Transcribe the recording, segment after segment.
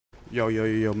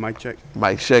Yo, mic check.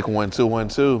 Mic check 1 2 1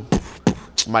 2.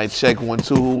 Mic check 1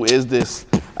 2. Who is this?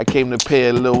 I came to pay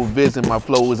a little visit. My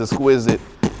flow is exquisite.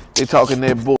 They talking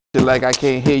that bullshit like I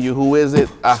can't hear you. Who is it?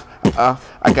 I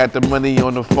got the money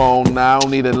on the phone. Now I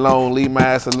don't need a loan. Leave my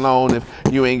ass alone. If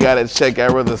you ain't got a check,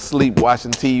 I'd rather sleep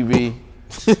watching TV.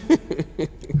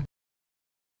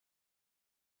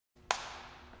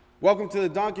 Welcome to the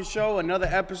Donkeeshow, another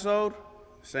episode.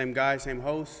 Same guy, same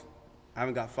host. I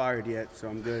haven't got fired yet, so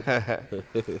I'm good.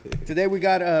 Today we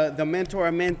got the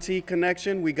mentor-mentee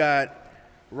connection. We got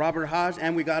Robert Hodge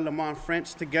and we got Lamonte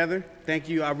French together. Thank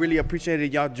you. I really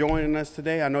appreciated y'all joining us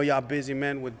today. I know y'all busy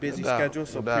men with busy schedules,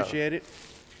 so appreciate it.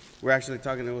 We're actually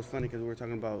talking, it was funny because we were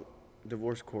talking about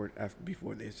divorce court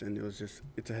before this, and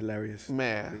it's a hilarious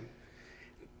thing.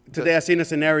 Today I seen a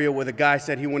scenario where the guy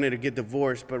said he wanted to get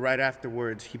divorced, but right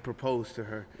afterwards he proposed to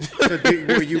her. So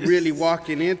were you really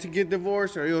walking in to get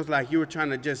divorced, or it was like you were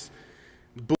trying to just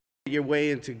bull your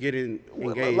way into getting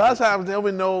engaged? A lot of times they don't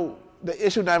even know the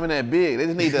issue not even that big. They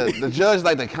just need the judge,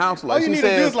 like the counselor. All Like you need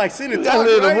to do is like sit and talk,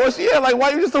 right? divorce? Yeah, like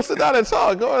why you just don't sit down and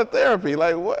talk? Go to therapy.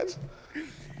 Like what?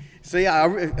 So yeah,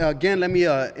 again, let me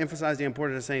emphasize the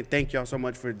importance of saying thank y'all so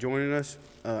much for joining us.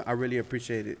 I really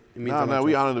appreciate it. It means a lot.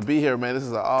 We honored to be here, man. This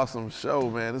is an awesome show,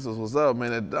 man. This is what's up, man.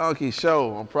 The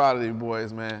Donkeeshow. I'm proud of you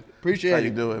boys, man. Appreciate How it.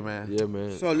 you do it, man. Yeah,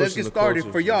 man. So let's get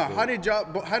started. For y'all, how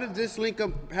did this link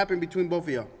up happen between both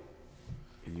of y'all?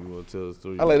 You want to tell the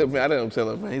story? I let him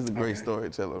tell it, man. He's a great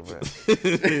storyteller, man.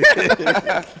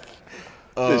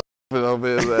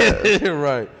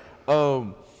 Right.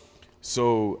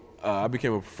 So I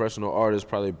became a professional artist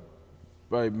probably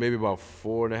maybe about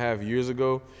 4.5 years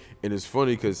ago, and it's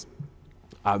funny because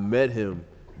I met him,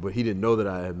 but he didn't know that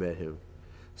I had met him.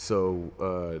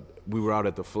 So we were out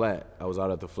at the flat. I was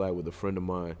out at the flat with a friend of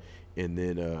mine, and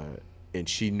then and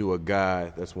she knew a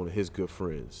guy that's one of his good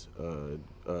friends,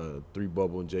 Three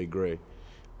Bubble and Jay Gray,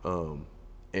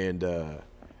 and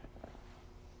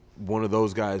one of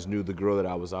those guys knew the girl that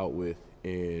I was out with,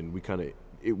 and we kind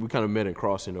of met in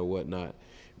crossing or whatnot.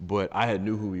 But I had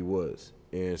knew who he was,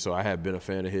 and so I had been a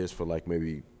fan of his for like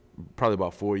probably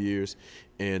about 4 years,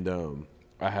 and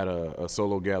I had a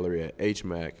solo gallery at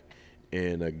HMAC,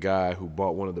 and a guy who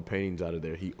bought one of the paintings out of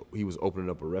there, he was opening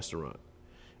up a restaurant,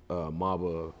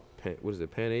 Maba, Pan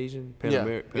Asian, Pan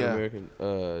American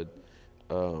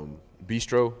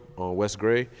Bistro on West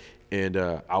Gray, and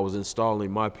I was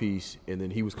installing my piece, and then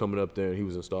he was coming up there and he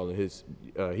was installing his.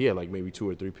 He had like maybe 2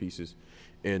 or 3 pieces,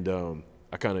 and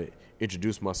I kind of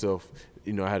introduced myself.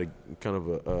 You know, I had a kind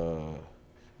of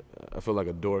I felt like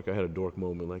a dork. I had a dork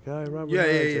moment, like, "Hi, Robert. Yeah.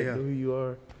 I know who you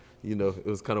are." You know, it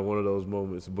was kind of one of those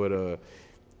moments. But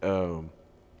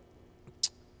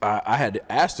I had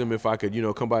asked him if I could,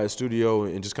 come by his studio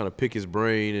and just kind of pick his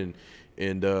brain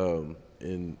and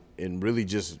really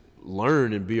just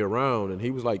learn and be around. And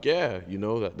he was like, "Yeah,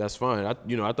 that's fine." I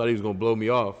thought he was gonna blow me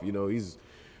off. He's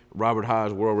Robert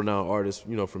Hodge, world-renowned artist,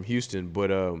 from Houston.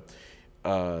 But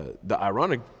the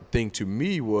ironic thing to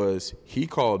me was he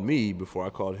called me before I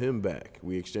called him back.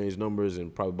 We exchanged numbers,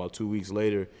 and probably about 2 weeks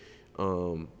later,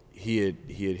 he had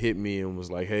hit me and was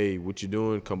like, "Hey, what you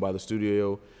doing? Come by the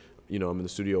studio. I'm in the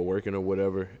studio working or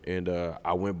whatever." And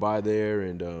I went by there,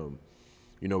 and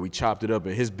we chopped it up.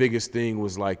 And his biggest thing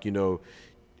was like, if you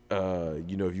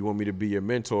want me to be your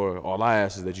mentor, all I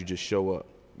ask is that you just show up.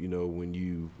 When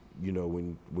you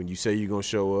say you're gonna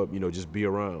show up, just be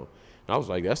around. And I was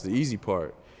like, that's the easy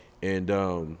part. And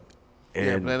but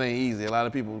that ain't easy. A lot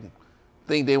of people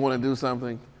think they want to do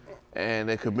something, and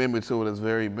their commitment to it is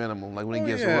very minimal. Like when it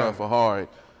gets rough or hard,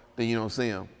 then you don't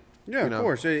see them. Yeah, of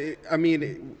course.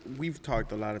 We've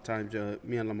talked a lot of times,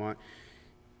 me and Lamont.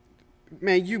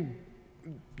 Man, you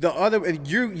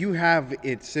have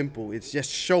it simple. It's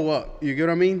just show up. You get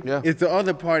what I mean? Yeah. It's the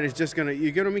other part is just gonna. You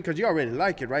get what I mean? Because you already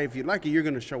like it, right? If you like it, you're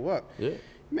gonna show up. Yeah.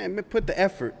 Man, put the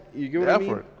effort. You get what I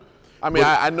mean? I mean,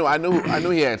 I knew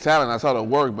he had talent. I saw the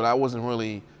work, but I wasn't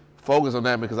really focused on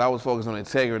that because I was focused on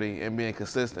integrity and being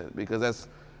consistent. Because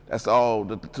that's all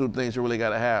the 2 things you really got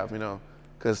to have.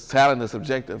 Because talent is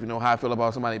subjective. How I feel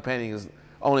about somebody painting is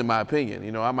only my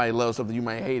opinion. I might love something, you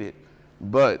might hate it,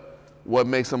 but what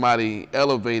makes somebody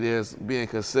elevate is being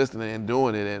consistent and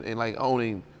doing it and like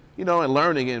owning, and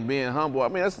learning and being humble. I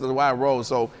mean, that's the way I roll.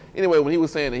 So anyway, when he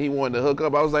was saying that he wanted to hook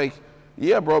up, I was like,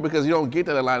 yeah, bro, because you don't get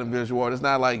that a lot in visual art. It's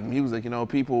not like music,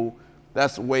 people,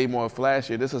 that's way more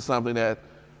flashy. This is something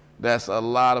that's a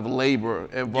lot of labor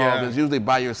involved. Yeah. It's usually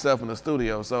by yourself in the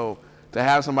studio. So to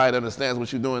have somebody that understands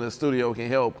what you're doing in the studio can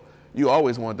help. You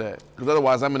always want that, because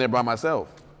otherwise I'm in there by myself.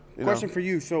 Question for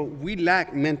you. So we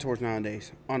lack mentors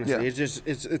nowadays. Honestly, Yeah. it's just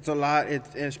it's a lot.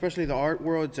 It's especially the art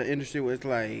world. It's an industry where it's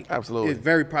like Absolutely. it's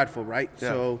very prideful, right? Yeah.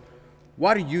 So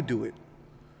why do you do it?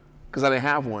 Because I didn't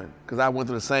have one. Because I went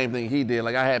through the same thing he did.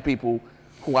 Like I had people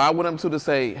who I went up to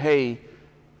say, hey,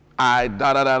 I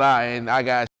and I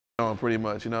got on pretty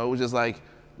much. You know, it was just like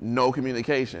no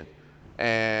communication,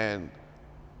 and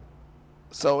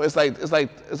so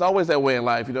it's always that way in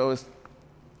life. You know,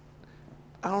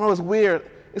 I don't know. It's weird.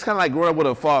 It's kind of like growing up with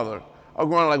a father or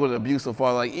growing up like with an abusive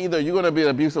father. Like either you're gonna be an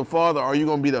abusive father or you're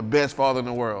gonna be the best father in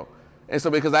the world. And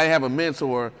so because I didn't have a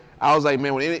mentor, I was like,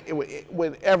 man,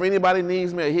 whenever anybody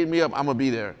needs me or hit me up, I'm gonna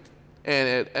be there.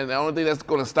 And the only thing that's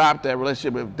gonna stop that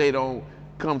relationship if they don't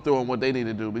come through on what they need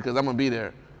to do, because I'm gonna be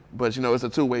there. But you know, it's a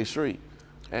two-way street.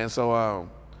 And so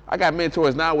I got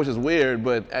mentors now, which is weird.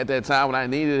 But at that time when I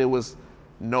needed it, was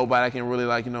nobody I can really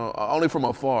like, you know, only from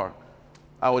afar.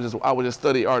 I would just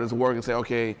study artists' work and say,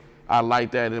 okay, I like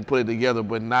that, and put it together,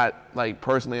 but not like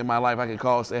personally in my life. I can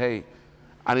call and say, hey,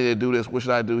 I need to do this. What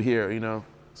should I do here? You know.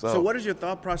 So what is your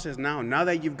thought process now? Now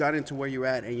that you've gotten to where you're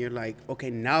at, and you're like, okay,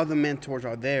 now the mentors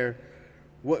are there.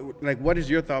 What is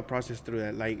your thought process through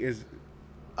that? Like,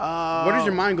 what does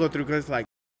your mind go through? Because like,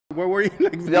 where were you?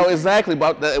 Like, no, exactly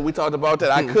about that. We talked about that.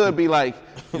 I could be like,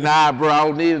 nah, bro, I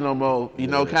don't need it no more. You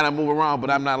know, kind of move around, but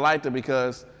I'm not like that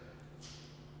because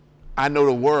I know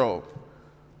the world.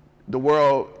 The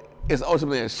world is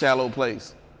ultimately a shallow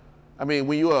place. I mean,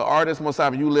 when you're an artist, most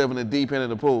of the time you live in the deep end of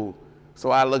the pool.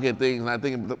 So I look at things and I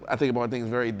think about things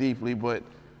very deeply, but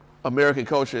American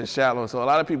culture is shallow. So a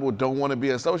lot of people don't want to be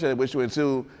associated with you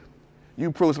until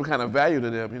you prove some kind of value to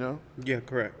them, you know? Yeah,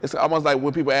 correct. It's almost like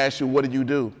when people ask you, what did you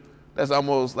do? That's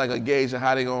almost like a gauge of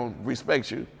how they gonna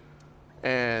respect you.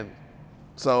 And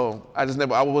so I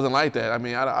wasn't like that. I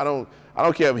mean, I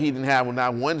don't care if he didn't have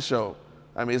not one show.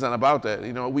 I mean, it's not about that.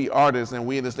 You know, we artists and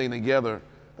we in this thing together.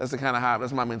 That's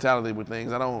that's my mentality with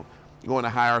things. I don't go in a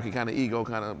hierarchy kind of ego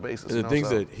kind of basis. And the things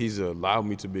that he's allowed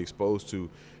me to be exposed to,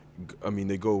 I mean,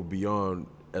 they go beyond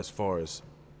as far as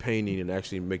painting and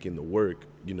actually making the work.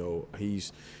 You know,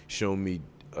 he's shown me,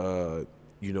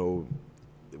 you know,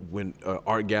 when an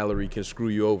art gallery can screw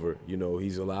you over. You know,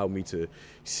 he's allowed me to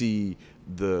see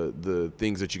the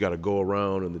things that you got to go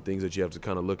around and the things that you have to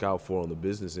kind of look out for on the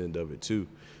business end of it too.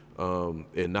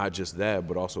 And not just that,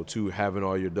 but also too having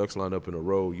all your ducks lined up in a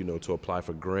row, you know, to apply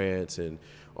for grants, and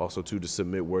also too to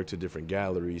submit work to different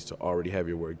galleries, to already have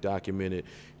your work documented.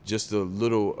 Just the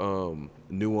little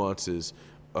nuances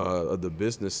of the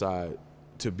business side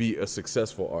to be a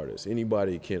successful artist.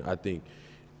 Anybody can, I think,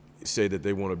 say that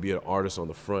they want to be an artist on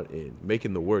the front end.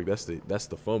 Making the work, that's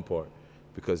the fun part,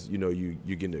 because you know you're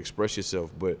getting to express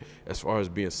yourself. But as far as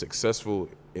being successful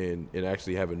and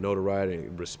actually having notoriety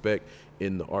and respect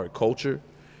in the art culture,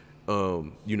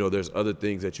 you know, there's other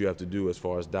things that you have to do as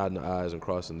far as dotting the I's and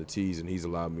crossing the T's, and he's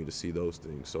allowed me to see those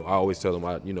things. So I always tell him,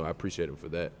 I appreciate him for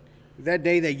that. That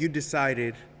day that you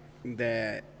decided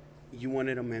that you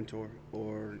wanted a mentor,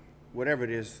 or whatever it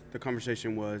is, the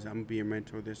conversation was, I'm gonna be your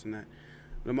mentor, this and that.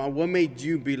 Lamar, what made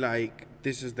you be like,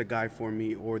 this is the guy for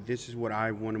me, or this is what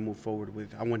I want to move forward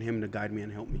with? I want him to guide me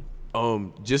and help me.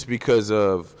 Just because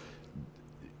of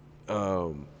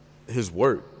his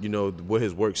work, you know, what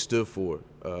his work stood for,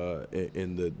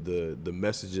 and the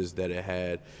messages that it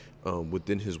had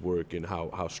within his work, and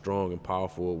how strong and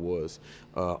powerful it was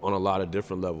on a lot of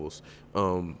different levels.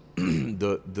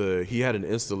 He had an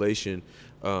installation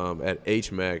at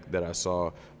HMAC that I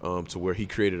saw, to where he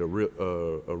created a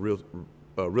real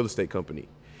estate company,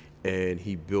 and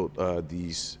he built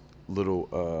these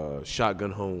little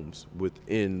shotgun homes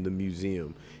within the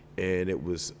museum, and it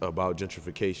was about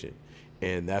gentrification.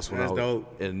 And that's when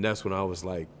I was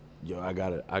like, yo, I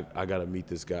gotta meet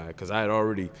this guy, because I had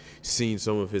already seen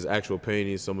some of his actual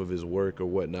paintings, some of his work or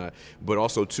whatnot, but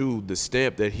also too the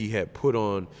stamp that he had put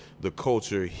on the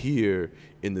culture here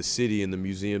in the city, in the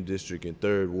museum district, in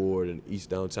 3rd Ward and East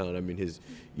Downtown. I mean, his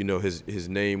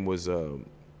name was, you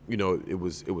know, it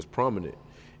was prominent.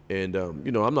 And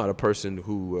you know, I'm not a person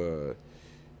who,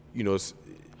 you know,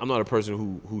 I'm not a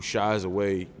person who shies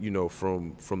away, you know,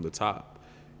 from the top.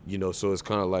 You know, so it's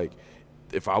kind of like,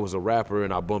 if I was a rapper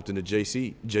and I bumped into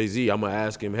Jay-Z, I'm gonna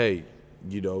ask him, hey,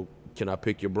 you know, can I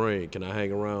pick your brain? Can I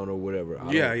hang around or whatever?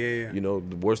 Yeah. You know,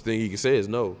 the worst thing he can say is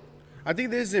no. I think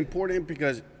this is important,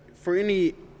 because for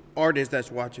any artist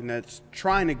that's watching, that's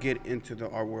trying to get into the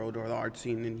art world or the art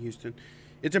scene in Houston,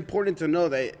 it's important to know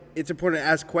that it's important to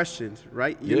ask questions,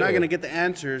 right? You're not gonna get the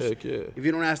answers if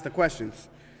you don't ask the questions.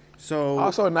 So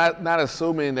also not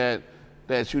assuming that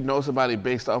you know somebody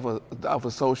based off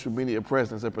of social media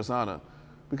presence and persona,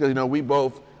 because you know we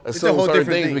both assume certain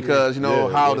things because you know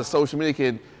how the social media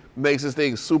can makes this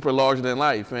thing super larger than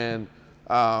life. And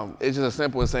it's just as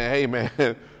simple as saying, hey,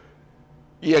 man,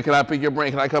 yeah, can I pick your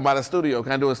brain? Can I come by the studio?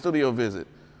 Can I do a studio visit?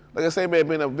 Like I say, man,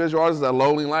 being a visual artist is a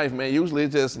lonely life, man. Usually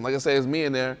it's just, like I say, it's me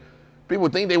in there. People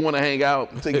think they want to hang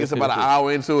out until it gets about an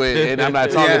hour into it, and I'm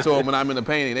not talking to them when I'm in the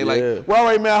painting. They like, well, all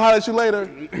right, man, I'll holler at you later.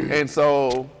 And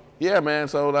so, yeah, man,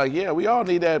 so like, yeah, we all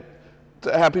need that,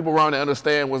 to have people around that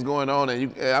understand what's going on.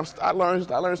 And I learned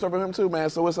stuff from him too, man.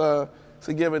 So it's a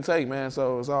give and take, man.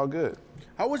 So it's all good.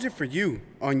 How was it for you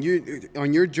on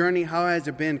your journey? How has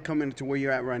it been coming to where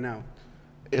you're at right now?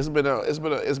 It's been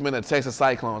a Texas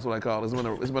cyclone. That's what I call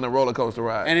it. It's been a roller coaster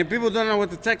ride. And if people don't know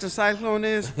what the Texas cyclone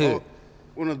is,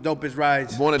 one of the dopest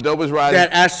rides. One of the dopest rides.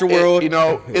 That Astroworld. You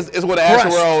know, it's one of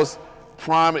Astroworld's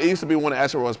prime. It used to be one of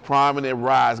Astroworld's prominent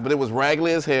rides, but it was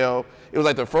raggedy as hell. It was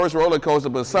like the first roller coaster,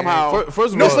 but somehow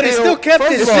first of all, but it still kept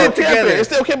it together. It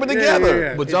still kept it together.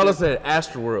 Yeah. But y'all said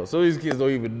Astroworld. Some of these kids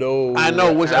don't even know. I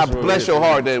know, which I bless your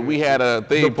heart that we had a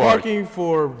theme park. The parking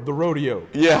for the rodeo.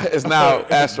 Yeah, it's now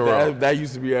Astroworld. That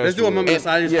used to be Astroworld. Let's do a moment of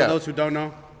silence for those who don't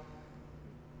know.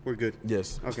 We're good.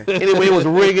 Yes. Okay. Anyway, it was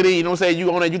riggedy. You know what I'm saying?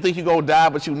 You on it, you think you gonna die,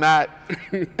 but you not.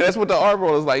 And that's what the art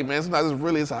world is like, man. Sometimes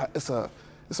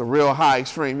it's a real high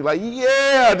extreme. You're like,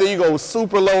 yeah. Then you go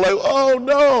super low, like, oh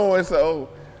no. And so,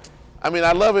 I mean,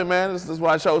 I love it, man. This is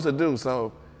what I chose to do.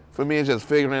 So, for me, it's just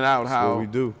figuring out how we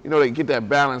do. You know, they get that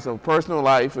balance of personal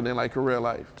life and then like career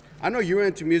life. I know you're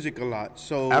into music a lot,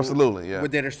 so absolutely, yeah.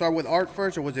 Did it start with art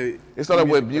first, or was it? It started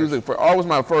with music. Art was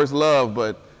my first love,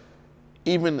 but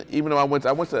even though I went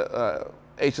to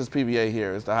HSPVA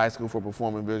here, it's the High School for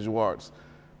Performing Visual Arts.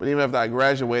 But even after I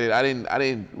graduated, I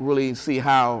didn't really see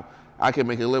how I could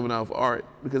make a living off art,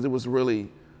 because it was really,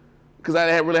 because I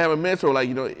didn't really have a mentor. Like,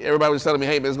 you know, everybody was telling me,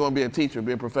 hey, man, it's going to be a teacher,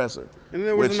 be a professor. And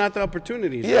there was not the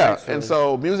opportunities. Yeah, right? And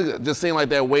so music just seemed like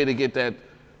that way to get that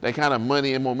kind of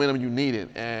money and momentum you needed.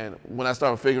 And when I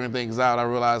started figuring things out, I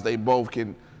realized they both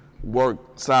can work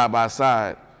side by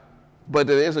side. But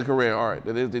there is a career in art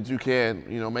that you can,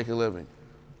 you know, make a living.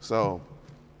 So,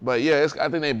 but yeah, I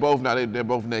think they both now, they're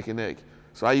both neck and neck.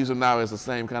 So I use them now as the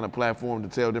same kind of platform to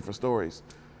tell different stories.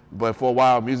 But for a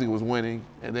while, music was winning,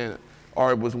 and then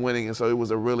art was winning, and so it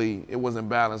wasn't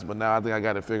balanced. But now I think I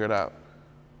got it figured out.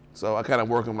 So I kind of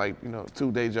work them like, you know,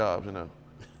 2-day jobs, you know.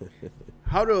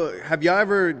 Have y'all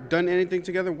ever done anything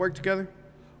together, worked together?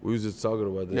 We was just talking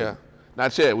about that. Yeah,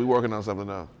 not yet. We working on something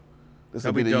now. This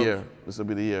will be the year. This will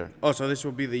be the year. Oh, so this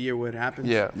will be the year where it happens?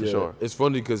 Yeah, for sure. It's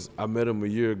funny because I met him a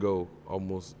year ago,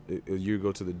 almost a year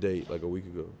ago to the date, like a week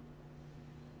ago.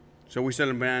 So we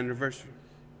celebrating an anniversary?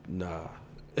 Nah.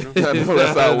 No?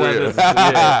 That sounds weird.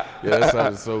 Yeah, that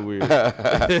sounded so weird.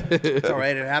 It's all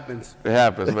right. It happens. It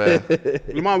happens, man.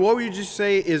 Lamont, what would you just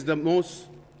say is the most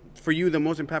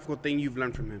impactful thing you've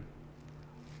learned from him?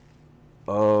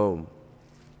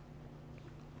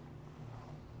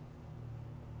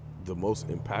 The most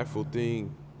impactful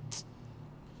thing,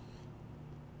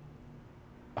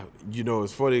 you know,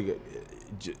 it's funny,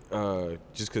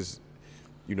 just because,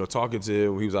 you know, talking to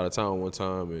him, he was out of town one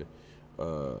time, and,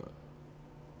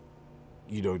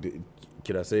 you know,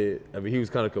 can I say it? I mean, he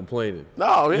was kind of complaining.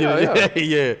 No, yeah.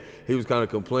 Yeah, he was kind of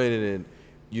complaining, and,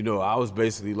 you know, I was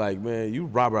basically like, man, you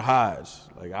Robert Hodge.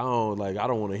 Like, I don't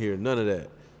want to hear none of that.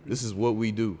 This is what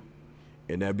we do.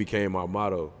 And that became our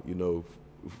motto, you know.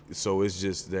 So it's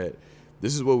just that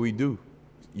this is what we do.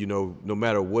 You know, no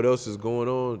matter what else is going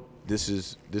on, this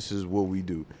is what we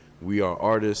do. We are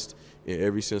artists in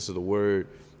every sense of the word.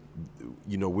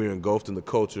 You know, we're engulfed in the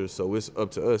culture, so it's up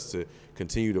to us to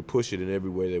continue to push it in every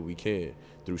way that we can,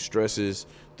 through stresses,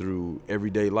 through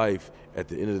everyday life. At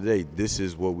the end of the day, this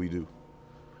is what we do.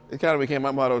 It kind of became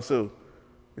my motto too.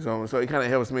 So it kind of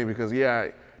helps me because, yeah,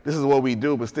 this is what we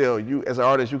do, but still, you as an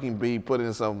artist, you can be put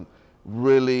in some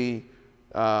really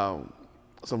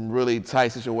tight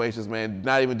situations, man.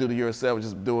 Not even due to yourself,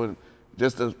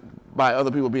 just by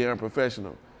other people being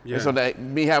unprofessional. Yeah. And so that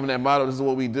me having that motto, this is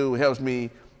what we do, helps me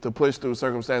to push through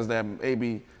circumstances that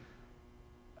maybe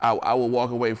I will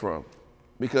walk away from,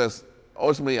 because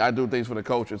ultimately I do things for the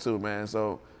culture too, man.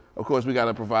 So of course we got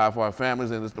to provide for our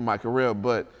families and my career,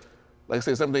 but like I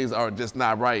said, some things are just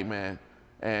not right, man.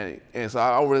 And so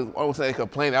I don't say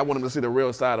complaining. I want them to see the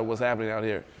real side of what's happening out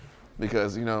here,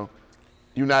 because, you know,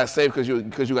 you're not safe because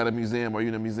you got a museum or you're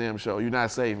in a museum show. You're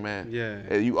not safe, man. Yeah.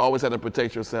 And you always have to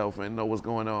protect yourself and know what's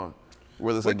going on,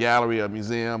 whether it's a gallery, a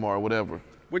museum, or whatever.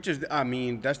 Which is, I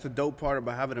mean, that's the dope part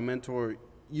about having a mentor.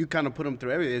 You kind of put them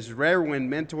through everything. It's rare when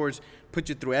mentors put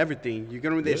you through everything. You're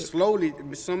going to be there slowly.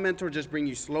 Some mentors just bring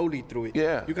you slowly through it.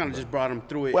 Yeah. You kind of just brought them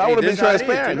through it. Well, I want to be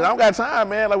transparent, because I don't got time,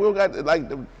 man. Like, we got, like,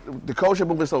 the culture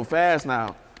moving so fast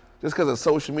now. just because of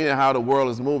social media, how the world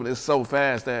is moving, it's so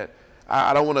fast that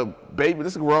I don't want to baby.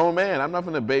 This is a grown man. I'm not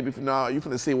going to baby. No, you're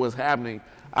going to see what's happening.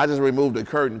 I just removed the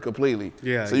curtain completely.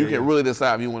 Yeah. So you can really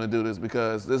decide if you want to do this,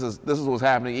 because this is what's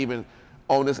happening even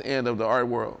on this end of the art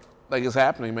world. Like, it's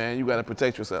happening, man. You got to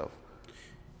protect yourself.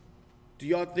 Do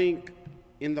y'all think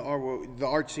in the art world, the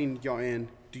art scene y'all in,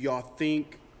 do y'all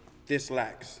think this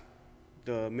lacks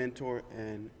the mentor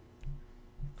and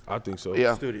I think so.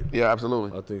 Yeah. studio? Yeah,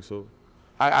 absolutely. I think so.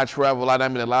 I travel a lot. I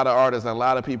mean, a lot of artists and a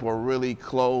lot of people are really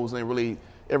closed and really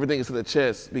everything is to the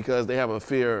chest because they have a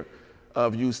fear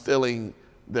of you stealing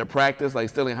their practice, like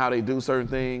stealing how they do certain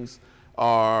things,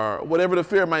 or whatever the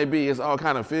fear might be. It's all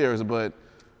kind of fears. But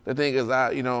the thing is,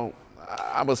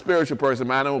 I'm a spiritual person,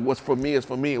 man. I know what's for me is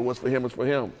for me, and what's for him is for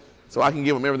him. So I can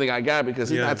give him everything I got because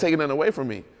he's not taking nothing away from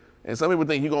me. And some people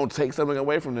think you're gonna take something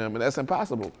away from them, and that's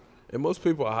impossible. And most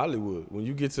people are Hollywood. When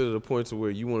you get to the point to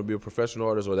where you want to be a professional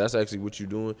artist, or that's actually what you're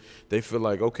doing, they feel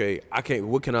like, okay,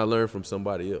 what can I learn from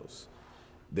somebody else?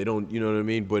 They don't, you know what I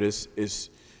mean? But it's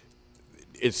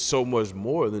so much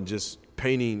more than just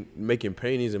painting, making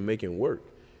paintings and making work.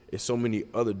 It's so many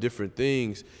other different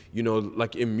things, you know,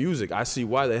 like in music, I see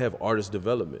why they have artist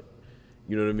development.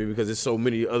 You know what I mean? Because it's so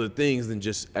many other things than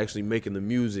just actually making the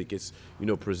music. It's, you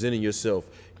know, presenting yourself,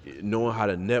 knowing how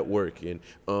to network. And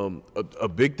a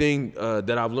big thing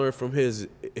that I've learned from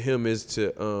him is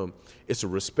to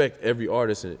respect every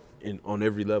artist on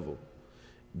every level.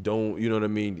 Don't, you know what I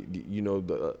mean? You know,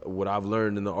 what I've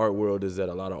learned in the art world is that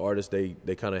a lot of artists, they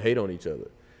kind of hate on each other,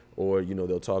 or, you know,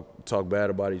 they'll talk bad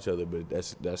about each other. But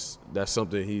that's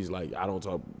something he's like, I don't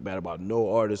talk bad about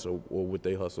no artist or what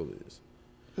they hustle is.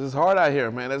 It's hard out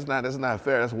here, man. That's not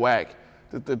fair. That's whack.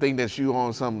 To think that you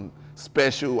on some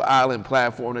special island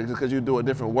platform just because you do a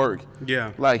different work.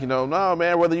 Yeah. Like, you know, no,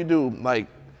 man, whether you do like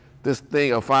this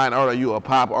thing of fine art, or you a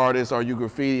pop artist, or you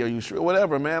graffiti, or you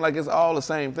whatever, man, like it's all the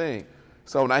same thing.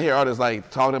 So when I hear artists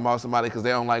like talking about somebody because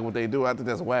they don't like what they do, I think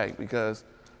that's whack, because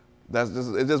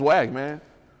it's just whack, man.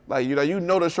 Like, you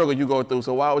know the struggle you go through,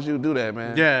 so why would you do that,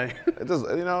 man? Yeah. It just,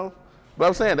 you know, but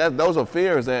I'm saying that those are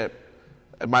fears that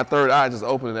my third eye just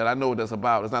opened, that I know what that's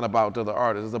about. It's not about the other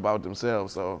artists, it's about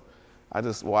themselves. So I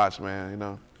just watch, man, you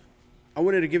know. I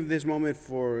wanted to give this moment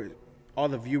for all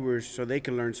the viewers so they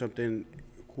can learn something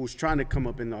who's trying to come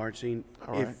up in the art scene.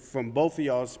 All right. If, from both of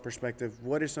y'all's perspective,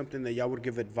 what is something that y'all would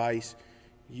give advice,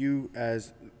 you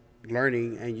as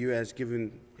learning and you as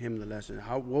giving him the lesson?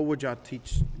 What would y'all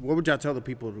teach? What would y'all tell the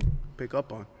people to pick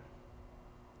up on?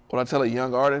 What I tell a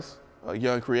young artist, a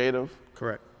young creative,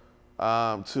 Correct.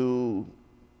 to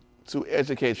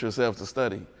educate yourself, to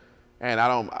study. And I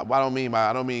don't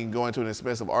mean going to an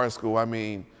expensive art school. I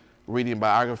mean reading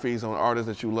biographies on artists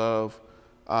that you love,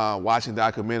 watching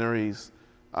documentaries,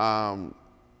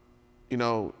 you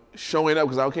know, showing up.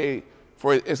 Because, okay,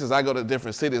 for instance, I go to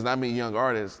different cities and I meet young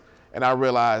artists, and I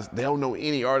realize they don't know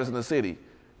any artists in the city.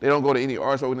 They don't go to any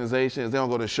arts organizations. They don't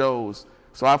go to shows.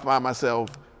 So I find myself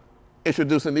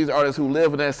introducing these artists who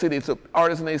live in that city to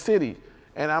artists in their city.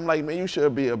 And I'm like, man, you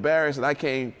should be embarrassed that I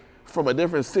came from a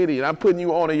different city and I'm putting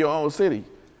you on in your own city,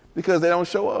 because they don't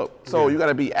show up. So you got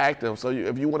to be active. So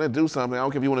if you want to do something, I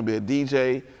don't care if you want to be a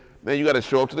DJ, then you got to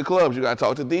show up to the clubs. You got to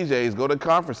talk to DJs, go to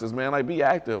conferences, man. Like, be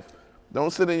active.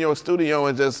 Don't sit in your studio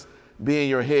and just be in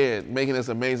your head making this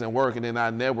amazing work and then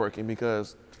not networking,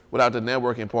 because without the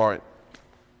networking part,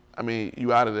 I mean,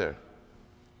 you out of there.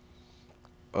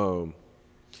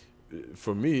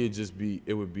 For me,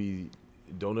 it would be,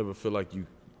 don't ever feel like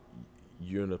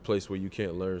you're in a place where you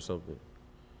can't learn something.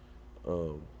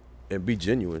 And be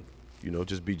genuine, you know,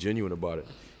 just be genuine about it.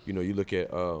 You know, you look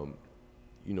at, you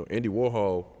know, Andy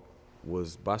Warhol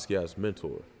was Basquiat's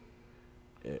mentor.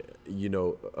 You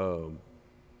know,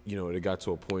 it got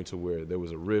to a point to where there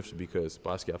was a rift because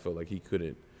Basquiat felt like he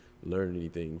couldn't learn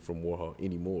anything from Warhol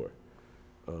anymore.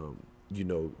 You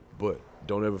know, but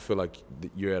don't ever feel like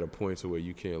you're at a point to where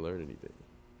you can't learn anything.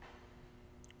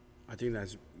 I think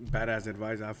that's badass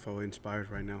advice. I feel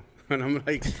inspired right now. And I'm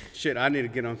like, shit, I need to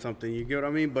get on something. You get what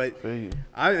I mean? But and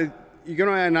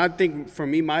I think for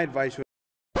me, my advice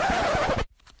was,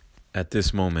 at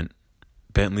this moment,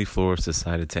 Bentley Flores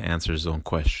decided to answer his own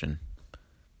question.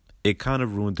 It kind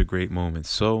of ruined the great moment,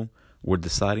 so we're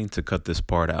deciding to cut this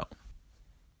part out.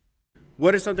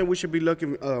 what is something we should be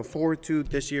looking forward to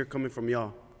this year coming from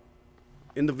y'all?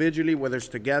 Individually, whether it's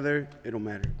together, it don't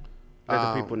matter.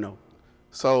 Let the people know.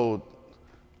 So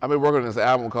I've been working on this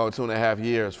album called 2.5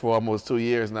 Years for almost 2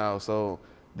 years now. So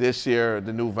this year,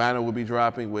 the new vinyl will be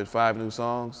dropping with 5 new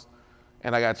songs.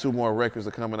 And I got 2 more records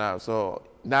that are coming out. So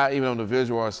not even on the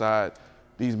visual art side,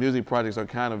 these music projects are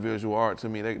kind of visual art to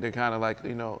me. They're kind of like,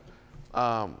 you know,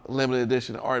 limited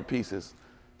edition art pieces.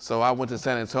 So I went to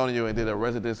San Antonio and did a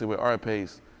residency with Art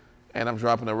Pace, and I'm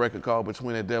dropping a record called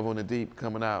Between the Devil and the Deep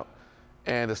coming out.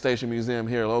 And the Station Museum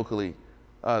here locally,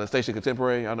 the Station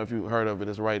Contemporary, I don't know if you heard of it,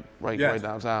 it's right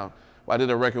downtown. Well, I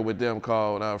did a record with them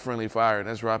called Friendly Fire, and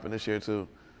that's dropping this year too.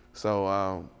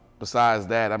 So besides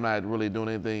that, I'm not really doing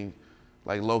anything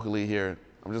like locally here.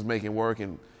 I'm just making work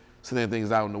and sending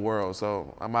things out in the world.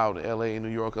 So I'm out in LA and New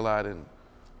York a lot. And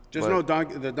just know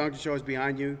the Donkey Show is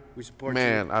behind you. We support you.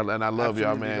 And I love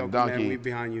y'all, man. Donkey. Man, we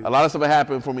behind you. A lot of stuff that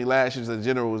happened for me last year in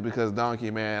general was because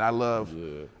Donkey, man. I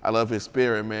love his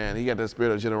spirit, man. He got that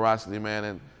spirit of generosity, man.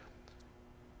 And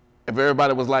if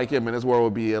everybody was like him, man, this world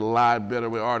would be a lot better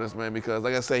with artists, man. Because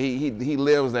like I say, he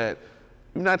lives that.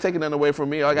 You're not taking nothing away from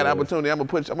me. I got an opportunity. I'm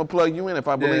gonna plug you in if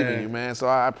I believe in you, man. So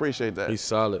I appreciate that. He's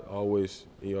solid, always.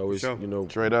 He always, sure.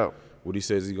 Straight up. What he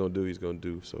says he's gonna do, he's gonna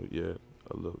do. So yeah,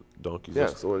 I love Donkeys. Yeah.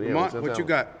 What you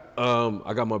got?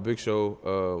 I got my big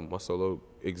show, my solo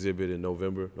exhibit in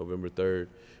November 3rd, and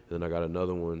then I got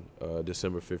another one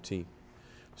December 15th.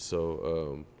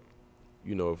 So,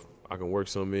 if I can work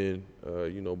some in,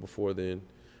 before then,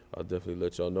 I'll definitely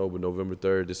let y'all know. But November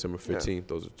 3rd, December 15th,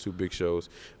 those are two big shows.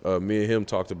 Me and him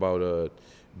talked about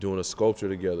doing a sculpture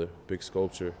together, big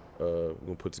sculpture. We're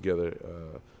gonna put together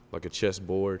like a chess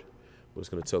board, but it's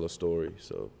gonna tell a story.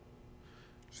 So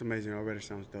it's amazing. Already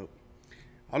sounds dope.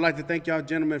 I'd like to thank y'all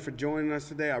gentlemen for joining us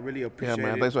today. I really appreciate it. Yeah,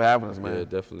 man. Thanks for having us, man. Yeah,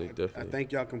 definitely. I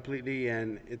thank y'all completely,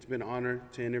 and it's been an honor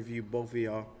to interview both of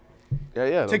y'all.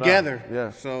 Yeah. Together. No,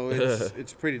 yeah. So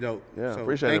it's pretty dope. Yeah, so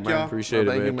appreciate it, man. Y'all. Appreciate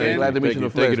it, man. Man. Glad to meet you in the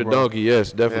flesh, Thank you to bro. Donkey.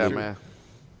 Yes, definitely. Yeah, man.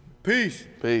 Peace.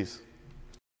 Peace.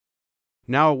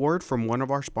 Now a word from one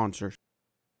of our sponsors.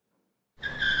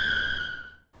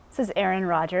 This is Erin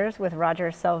Rogers with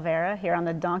Roger Silvera here on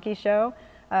the Donkey Show,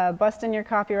 busting your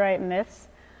copyright myths.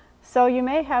 So you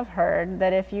may have heard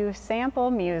that if you sample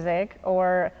music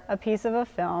or a piece of a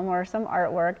film or some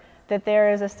artwork, that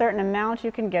there is a certain amount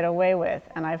you can get away with.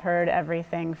 And I've heard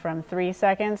everything from 3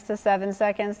 seconds to 7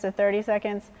 seconds to 30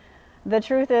 seconds. The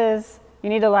truth is, you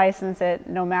need to license it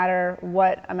no matter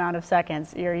what amount of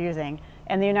seconds you're using.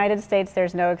 In the United States,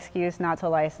 there's no excuse not to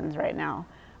license right now.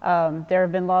 There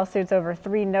have been lawsuits over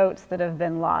 3 notes that have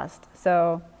been lost.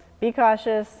 So be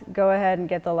cautious, go ahead and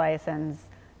get the license.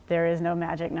 There is no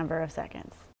magic number of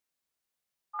seconds.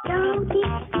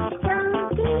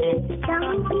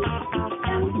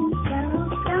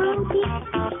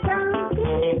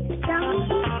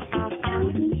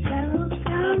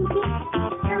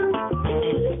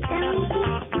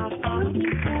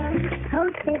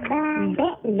 Hosted by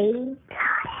Bentley.